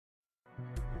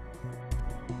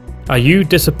Are you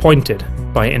disappointed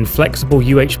by inflexible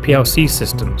UHPLC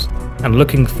systems and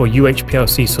looking for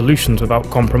UHPLC solutions without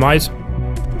compromise?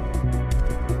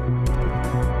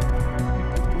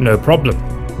 No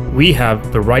problem, we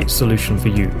have the right solution for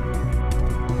you.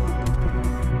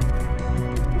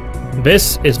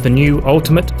 This is the new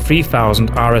Ultimate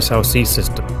 3000 RSLC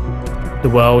system, the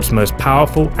world's most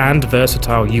powerful and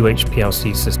versatile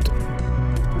UHPLC system.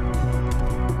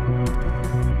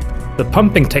 The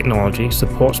pumping technology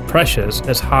supports pressures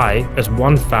as high as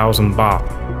 1000 bar,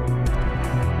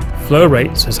 flow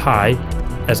rates as high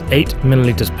as 8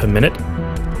 milliliters per minute,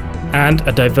 and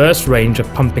a diverse range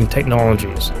of pumping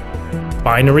technologies,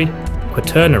 binary,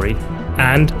 quaternary,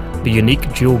 and the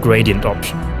unique dual gradient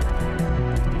option.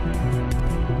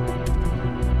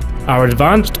 Our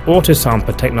advanced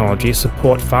autosamper technology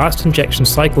support fast injection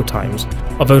cycle times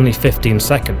of only 15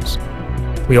 seconds.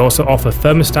 We also offer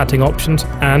thermostating options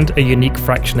and a unique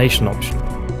fractionation option.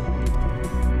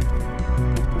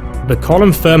 The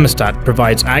column thermostat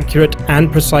provides accurate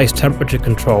and precise temperature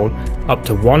control up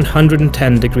to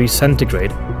 110 degrees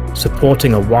centigrade,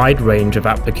 supporting a wide range of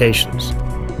applications.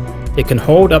 It can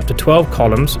hold up to 12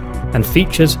 columns and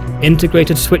features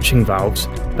integrated switching valves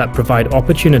that provide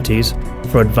opportunities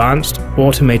for advanced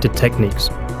automated techniques.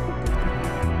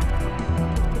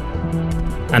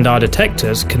 And our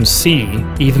detectors can see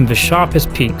even the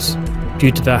sharpest peaks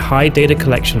due to their high data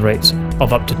collection rates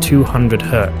of up to 200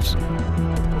 Hz.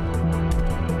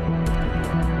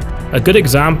 A good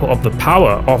example of the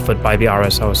power offered by the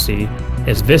RSLC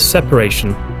is this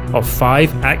separation of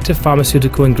 5 active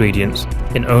pharmaceutical ingredients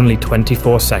in only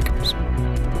 24 seconds.